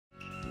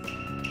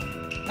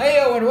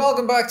Hello and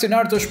welcome back to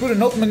Naruto Shippuden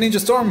Ultimate Ninja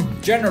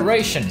Storm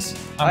Generations.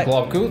 I'm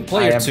Globku,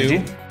 player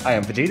 2. I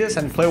am Fgeitas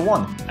and player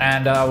 1.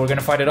 And we're gonna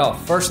fight it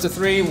off. First to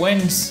 3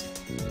 wins.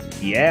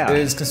 Yeah.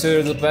 Is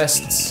considered the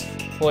best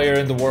player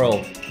in the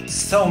world.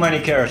 So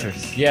many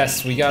characters.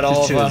 Yes, we got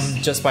all of them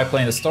just by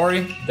playing the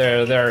story.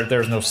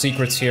 There's no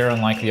secrets here,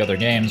 unlike the other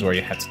games where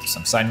you had to do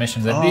some side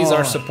missions. And these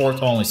are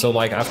support only. So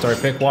like after I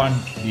pick one,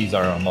 these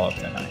are unlocked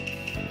and I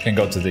can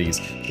go to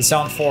these. The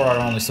Sound 4 are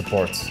only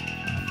supports.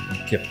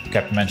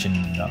 Kept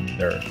mentioning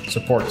they're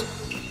support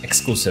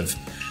exclusive.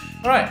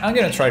 Alright, I'm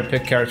gonna try to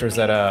pick characters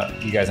that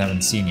you guys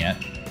haven't seen yet.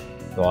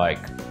 Like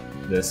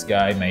this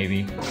guy,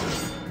 maybe.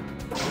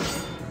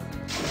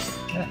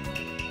 Yeah.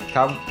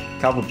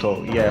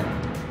 Kabuto, yeah.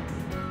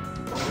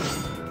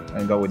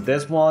 And go with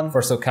this one.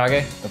 First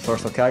Hokage. The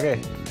first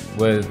Hokage.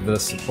 With the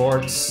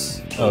supports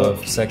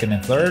of second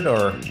and third,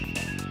 or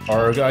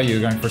are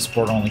you going for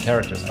support only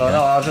characters? Oh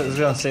no, I was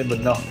gonna say, but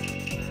no.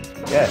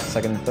 Yeah,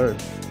 second and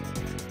third.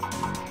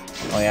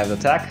 Only has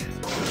attack,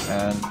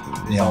 and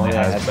he only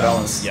has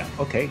balance. Yeah.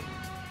 Okay.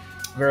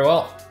 Very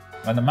well.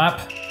 On the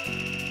map.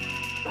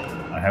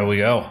 Here we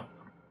go.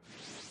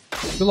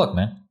 Good luck,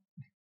 man.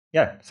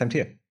 Yeah, same to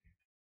you.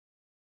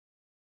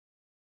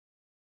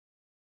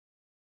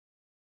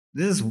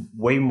 This is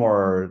way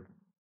more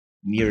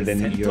near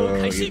than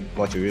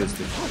what you're used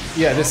to.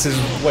 Yeah, this is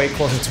way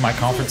closer to my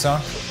comfort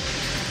zone.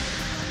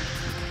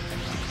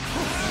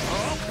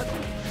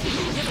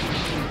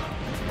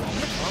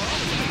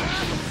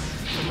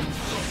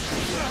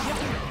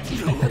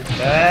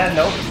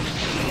 Nope.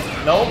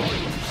 Nope.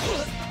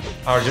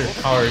 How are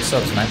your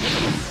subs, man?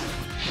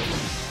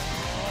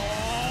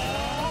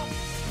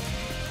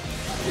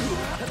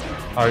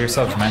 How are your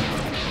subs, man?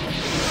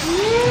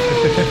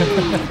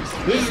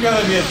 This is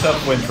gonna be a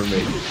tough win for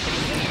me.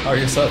 How are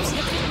your subs?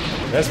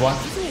 There's one.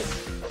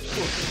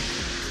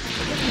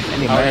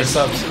 How are your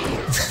subs?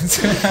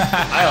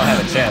 I don't have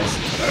a chance.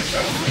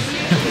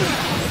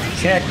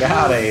 Check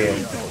out of here.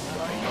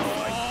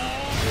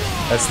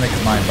 That's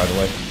Nick's mine, by the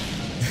way.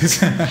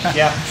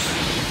 Yeah.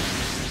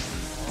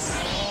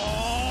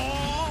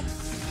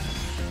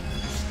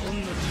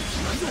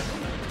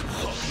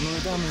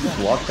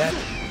 Block that?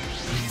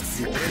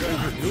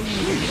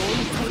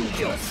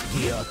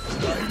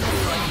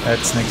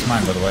 That's Nick's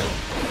mine, by the way.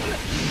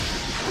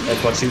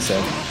 That's what she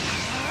said.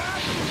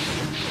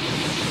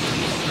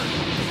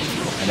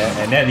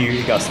 And then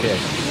you got scared.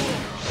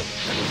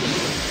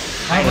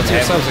 Hey, what's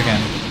your subs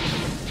again?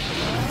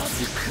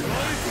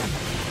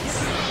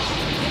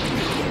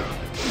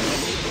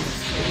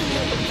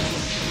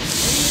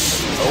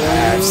 I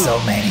have so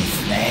many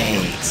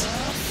snakes.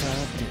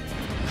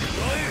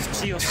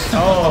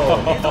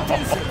 Oh.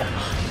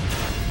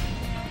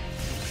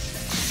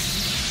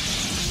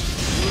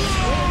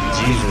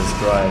 Jesus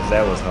Christ,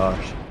 that was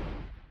harsh.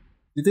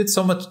 You did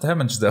so much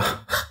damage though.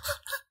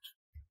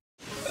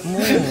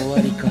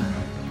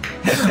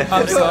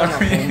 I'm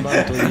sorry.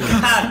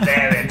 God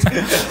damn it.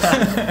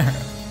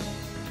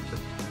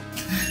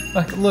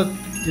 Like, look,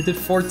 you did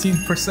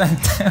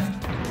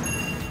 14%.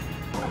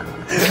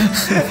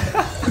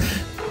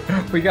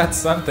 We got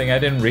something, I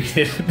didn't read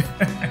it.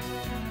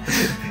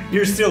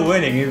 You're still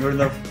winning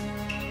even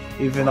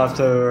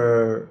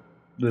after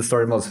the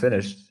story mode's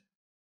finished.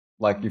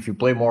 Like if you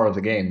play more of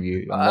the game,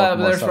 you unlock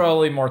more there's stuff.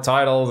 probably more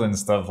titles and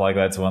stuff like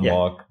that to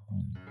unlock.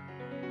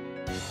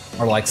 Yeah.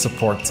 Or like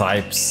support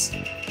types.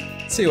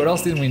 Let's see, what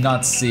else did we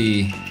not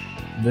see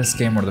this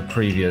game or the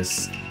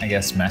previous? I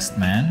guess Masked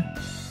Man.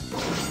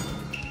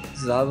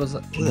 We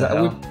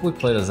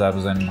played as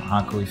Zabuza and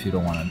Haku. If you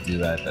don't want to do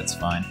that, that's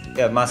fine.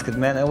 Yeah, Masked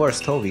Man. And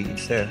where's Toby?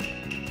 It's there.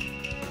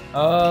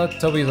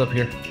 Toby's up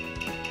here.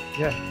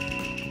 Yeah.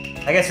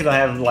 I guess you don't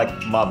have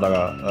like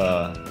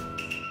Madara.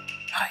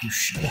 You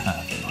should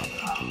have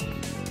Madara.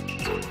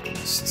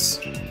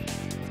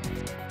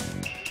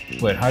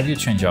 Wait, how do you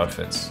change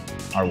outfits?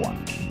 R1.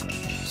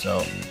 Okay.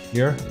 So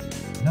here?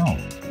 No.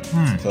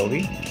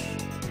 Toby?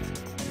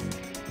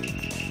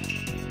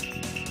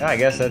 Yeah, I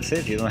guess that's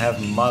it. You don't have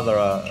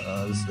Madara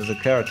as a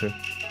character.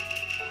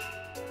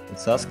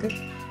 It's Sasuke?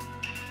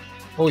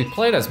 Well, we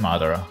played as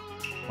Madara.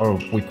 Or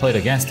we played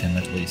against him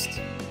at least.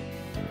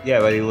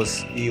 Yeah, but he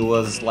was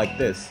like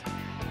this.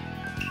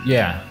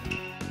 Yeah.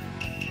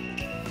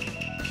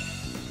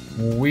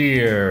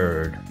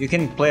 Weird. You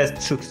can play as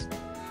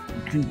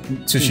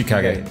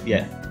Tsuchikage.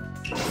 Yeah.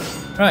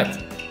 Right.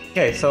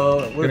 Okay,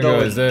 so we're gonna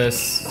go as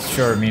this.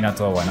 Sure,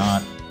 Minato, why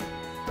not?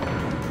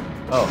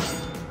 Oh.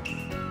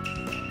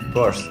 Of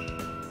course.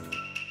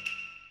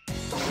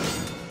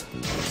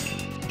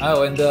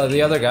 Oh, and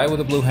the other guy with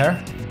the blue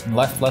hair?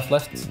 Left. Left.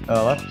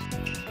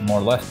 More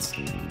left.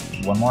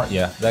 One more?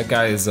 Yeah, that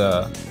guy is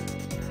the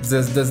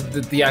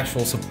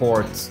actual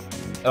support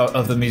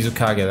of the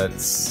Mizukage.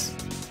 That's...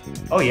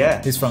 Oh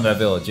yeah. He's from that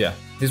village, yeah.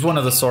 He's one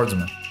of the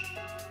swordsmen.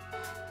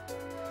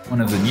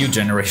 One of the new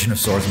generation of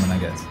swordsmen, I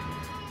guess.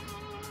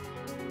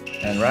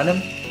 And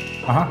random?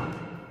 Uh-huh.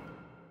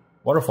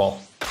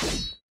 Waterfall.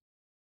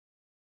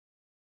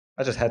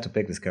 I just had to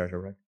pick this character,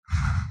 right?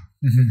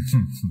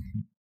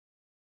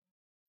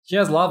 She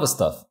has lava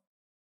stuff.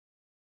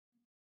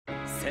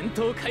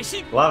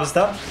 Lava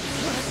stuff.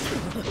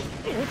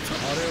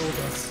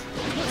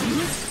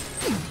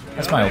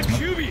 That's my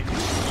ultimate.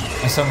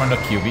 I summoned a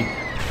QB.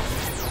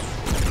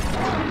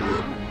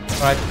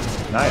 Alright.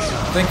 Nice.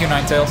 Thank you,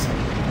 Ninetales.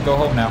 Go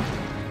home now.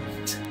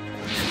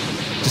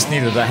 Just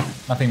needed that.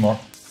 Nothing more.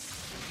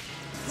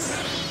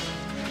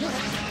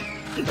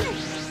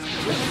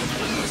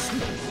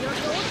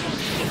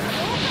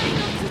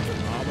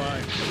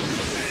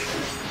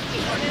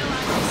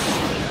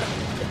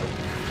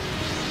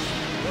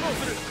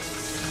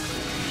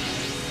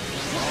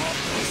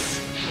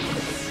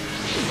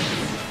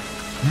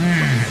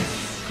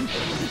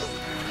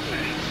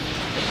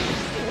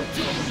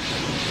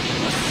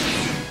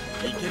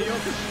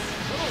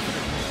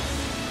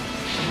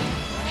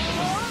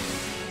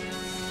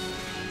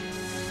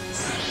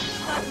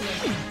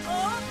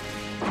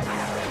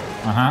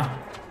 Uh-huh.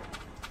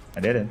 I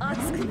did it.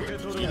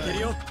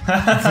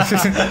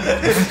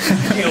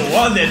 You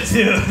wanted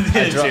to,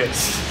 didn't you?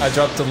 I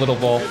dropped the little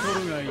ball.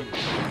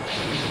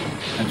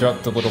 I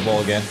dropped the little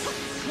ball again.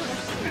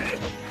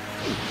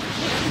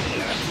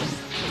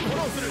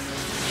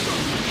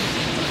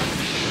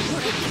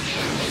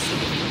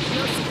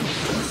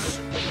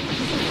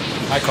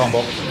 My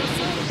combo.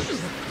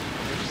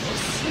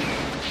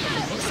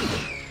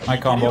 My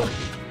combo.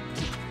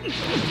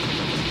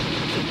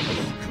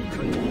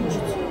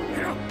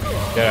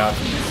 Get out.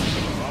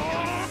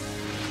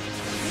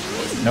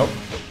 Nope.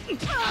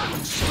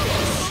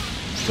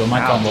 Still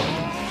my combo.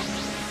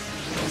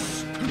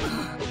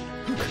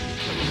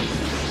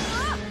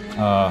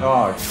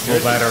 Oh, Full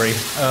battery.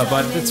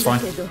 But it's fine.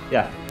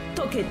 yeah. I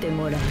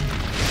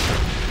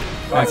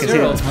can see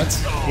it. ultimate.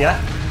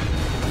 Yeah.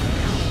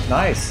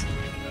 Nice.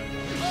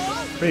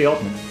 Pretty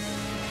ultimate.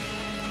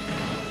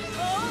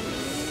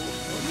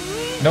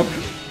 Nope.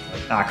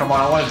 Ah, come on,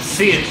 I wanted to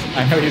see it.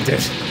 I know you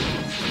did.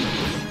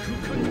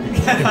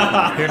 You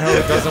know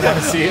who doesn't want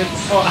to see it?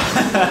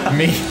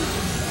 Me.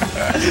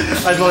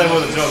 I thought I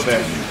was a joke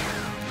there.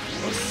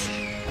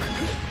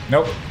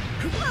 Nope.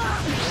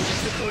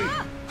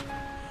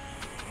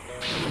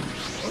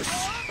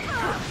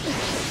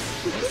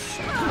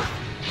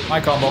 My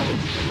combo.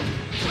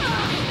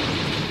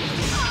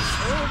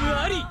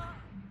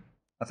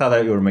 I thought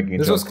that you were making a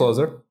This joke. was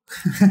closer.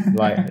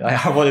 Like,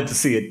 I wanted to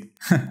see it.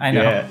 I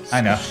know. Yeah.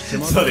 I know.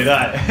 So did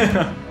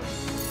I.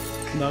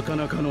 なか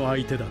なかの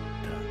相手だった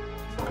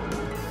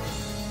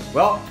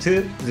Well,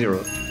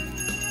 2-0.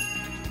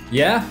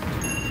 Yeah.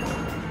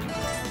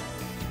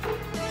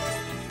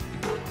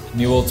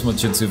 New Ultimate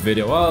Jutsu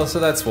video. Well, so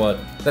that's what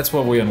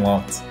we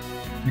unlocked.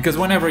 Because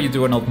whenever you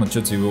do an Ultimate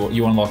Jutsu,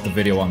 you unlock the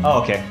video on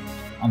Okay.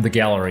 on the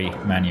gallery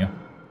menu.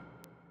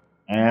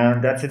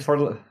 And that's it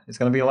for... It's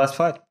gonna be a last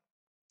fight.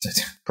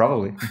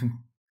 Probably.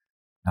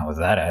 Not with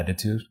that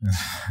attitude.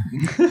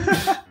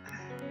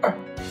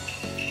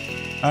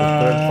 Third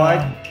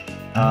fight.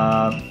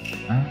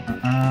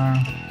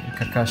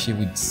 Kakashi,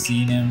 we'd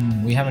seen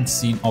him. We haven't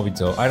seen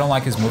Obito. I don't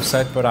like his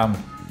moveset, but I'm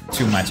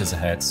 2 matches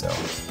ahead, so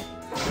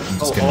I'm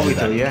just gonna do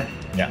that. Obito, yeah.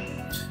 Yeah.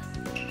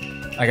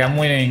 Like, I'm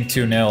winning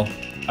 2-0.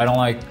 I don't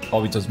like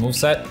Obito's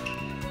moveset,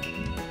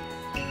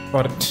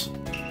 but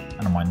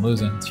I don't mind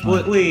losing. It's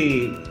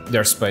fine.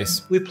 There's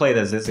space. We played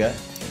as this guy.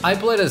 I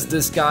played as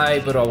this guy,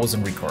 but I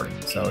wasn't recording.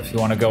 So if you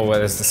want to go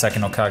with as the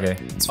second Okage,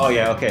 it's fine. Oh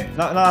yeah, okay.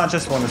 No, I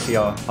just want to see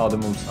how the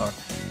moves are.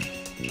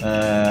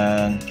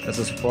 And as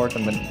a support,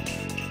 I'm gonna...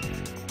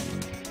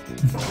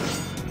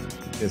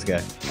 This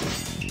guy.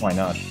 Why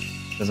not?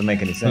 Doesn't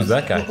make any sense. Who's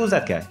that guy? Who's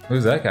that guy?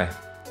 Who's that guy?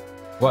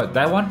 What,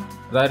 that one?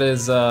 That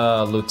is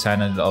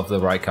Lieutenant of the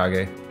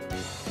Raikage.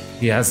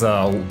 He has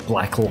a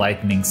black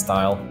lightning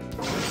style.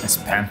 Has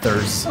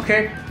panthers.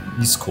 Okay.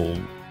 He's cool.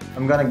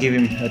 I'm gonna give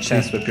him a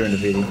chance to appear in the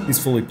video. He's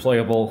fully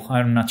playable.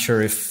 I'm not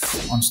sure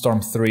if on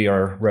Storm 3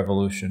 or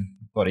Revolution,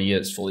 but he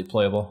is fully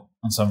playable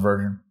on some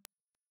version.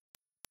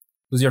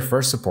 Who's your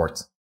first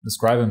support?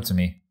 Describe him to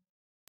me.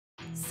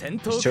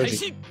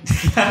 Choji.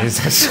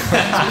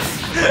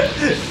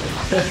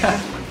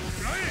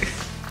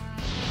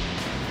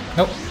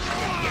 Nope.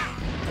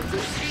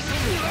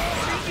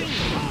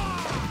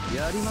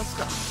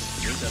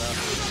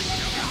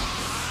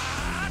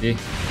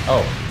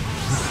 Oh.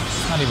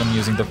 He's not even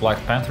using the Black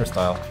Panther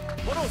style.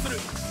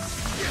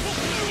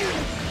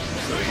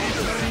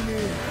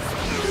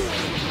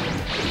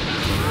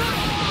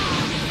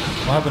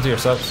 What happened to your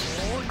subs?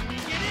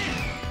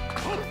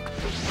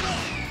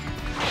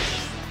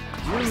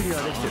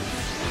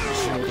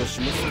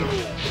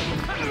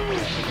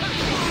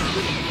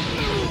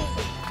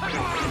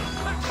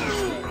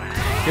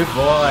 Good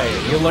boy.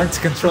 You learned to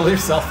control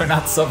yourself and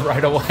not sub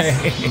right away.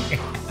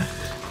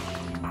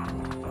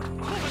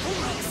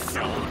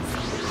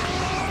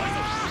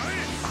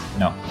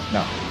 No.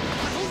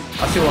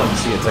 I still want to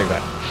see it like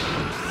that.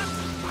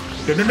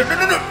 No.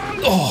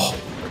 Oh.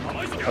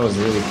 That was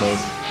really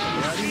close.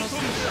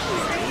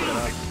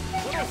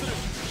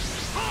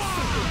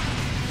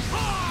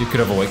 You could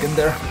have awakened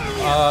there?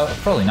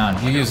 Probably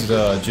not. You used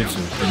the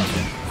Jutsu, didn't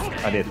you?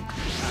 I did.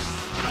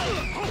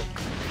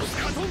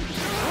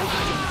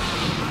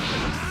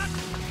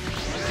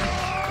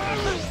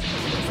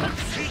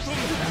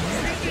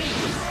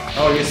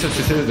 Oh, you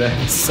substituted that.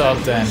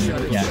 Subbed and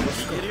yeah.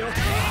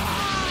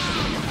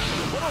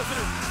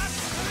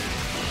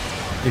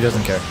 He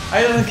doesn't care.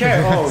 I don't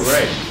care. Oh,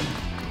 right.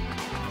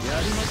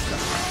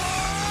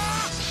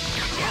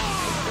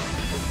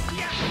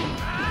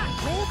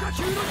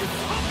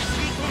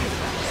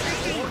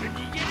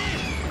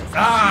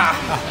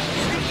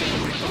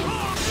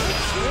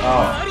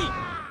 Oh.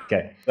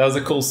 Okay. That was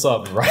a cool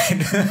sub, right?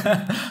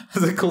 That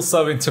was a cool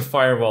sub into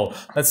Fireball.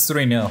 That's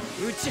 3-0.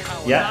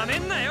 Yeah.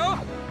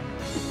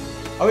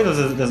 Oh, it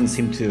doesn't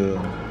seem too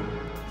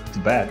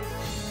bad.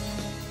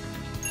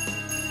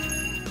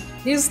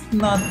 He's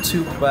not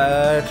too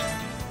bad.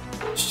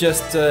 It's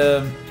just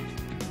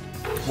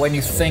when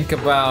you think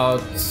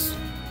about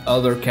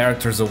other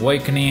characters'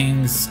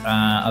 awakenings,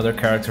 other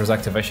characters'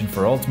 activation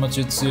for Ultimate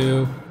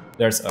Jutsu.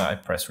 There's I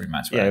press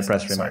rematch. Right? Yeah, I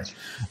press rematch.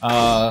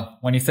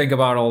 When you think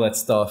about all that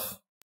stuff,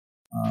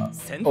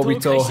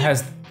 Obito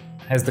has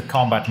the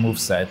combat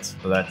moveset,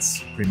 so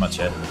that's pretty much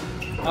it.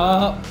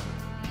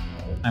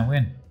 I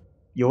win.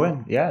 You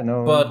win, yeah,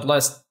 no. But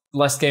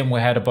last game we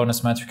had a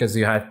bonus match because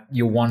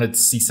you wanted to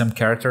see some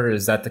character.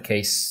 Is that the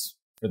case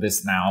for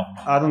this now?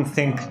 I don't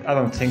think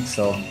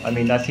so. I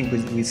mean, I think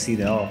we see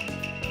it all.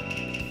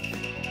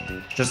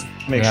 Just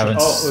make sure.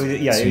 Oh,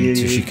 yeah, seen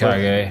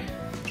Tsuchikage.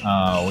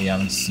 We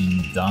haven't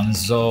seen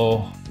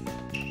Danzo.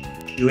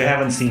 You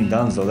haven't seen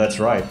Danzo. That's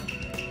right.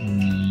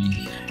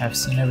 We have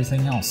seen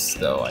everything else,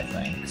 though. I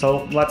think.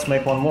 So let's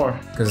make one more.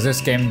 Because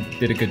this game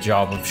did a good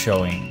job of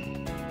showing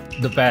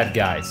the bad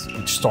guys,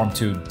 which Storm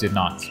 2 did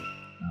not.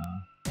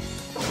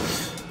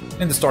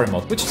 In the story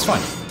mode, which is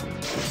fine.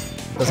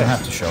 Doesn't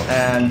have to show.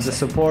 And the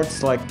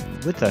support's like,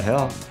 what the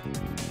hell?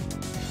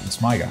 It's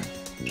my guy.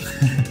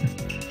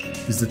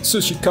 It's the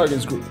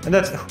Tsuchikage's group. And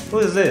that's, who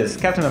is this?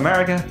 Captain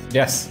America?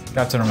 Yes,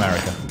 Captain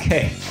America.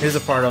 Okay. He's a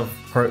part of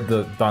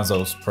the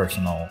Danzo's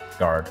personal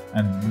guard,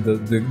 and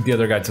the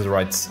other guy to the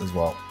right as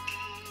well.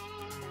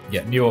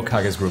 Yeah, New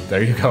Okage's group.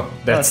 There you go.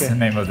 That's the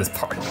name of this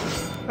part.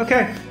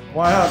 Okay.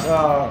 Why not?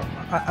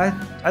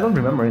 I don't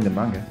remember in the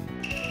manga.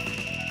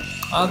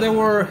 They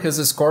were his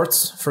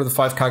escorts for the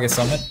 5 Kage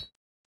Summit.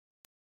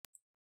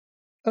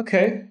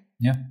 Okay.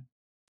 Yeah.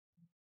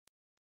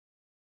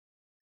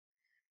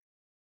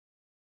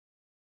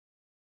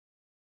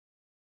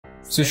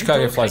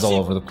 Tsuchikage flies all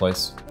over the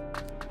place,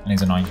 and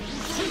he's annoying.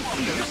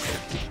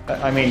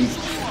 I mean,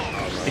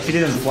 if he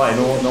didn't fly,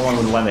 no one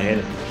would land a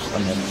hit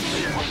on him.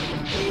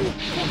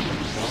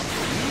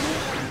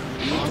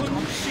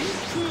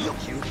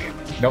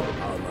 Nope.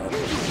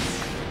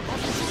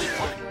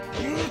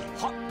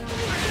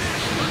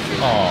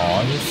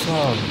 Aw, your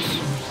subs.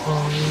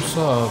 Oh, your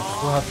subs.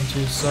 What happened to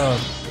your sub?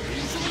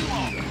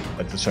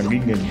 That's a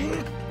Sharingan.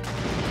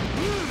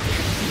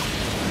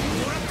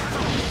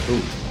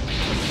 Ooh.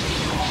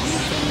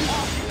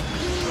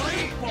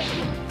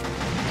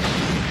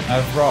 I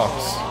have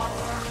rocks.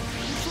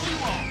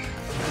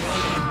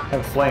 I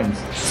have flames.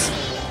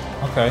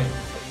 Okay.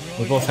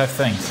 We both have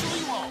things.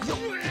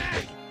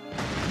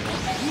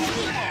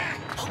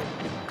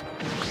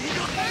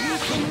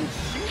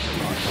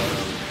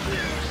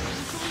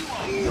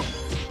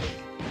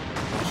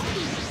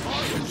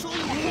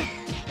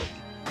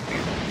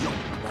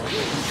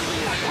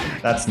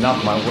 That's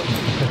not my word.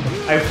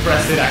 I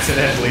pressed it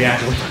accidentally,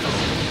 actually.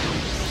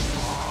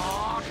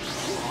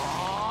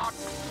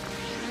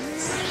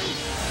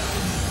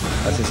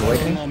 That's his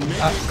awakening?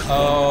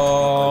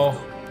 Oh.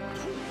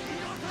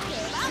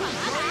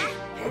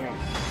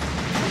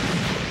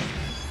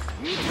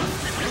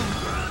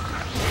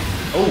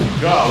 Oh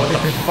god, what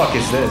the fuck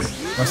is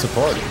this? My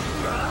support.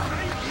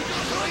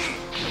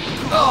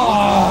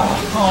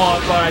 Oh,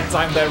 but I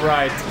timed that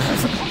right.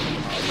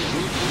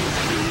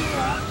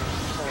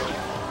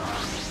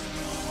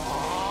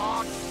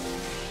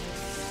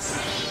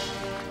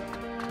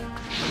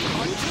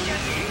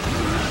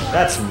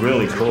 That's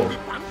really cool.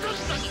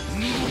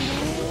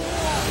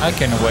 I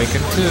can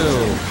awaken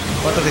too.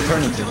 What does it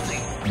turn into?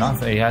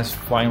 Nothing. He has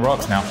flying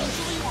rocks now.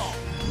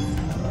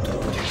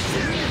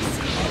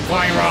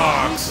 Flying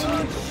rocks!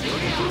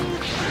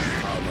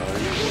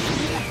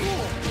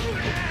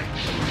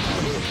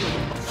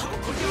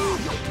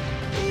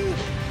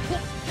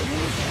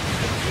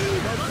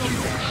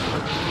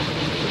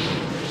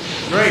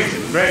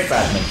 Great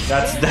Batman.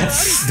 That's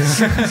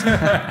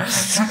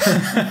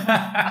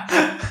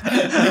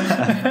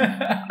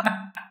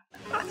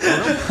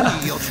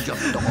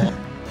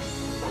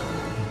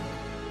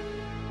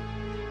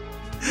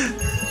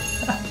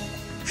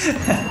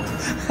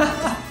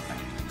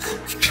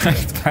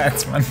Great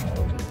Batman.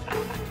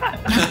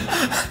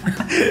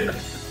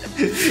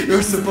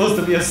 You're supposed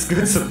to be a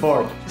good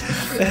support.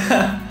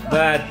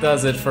 That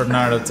does it for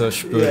Naruto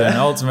Shippuden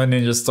Ultimate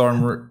Ninja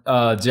Storm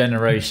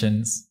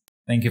Generations.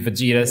 Thank you,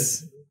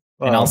 Fgeitas.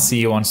 And I'll see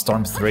you on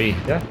Storm 3.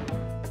 Yeah.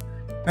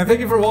 And thank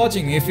you for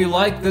watching. If you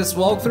like this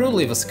walkthrough,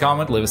 leave us a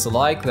comment, leave us a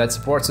like. That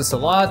supports us a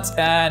lot.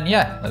 And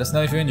yeah, let us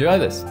know if you enjoy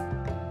this.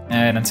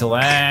 And until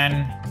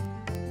then,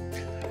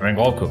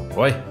 Globku.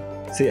 Bye.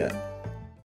 See ya.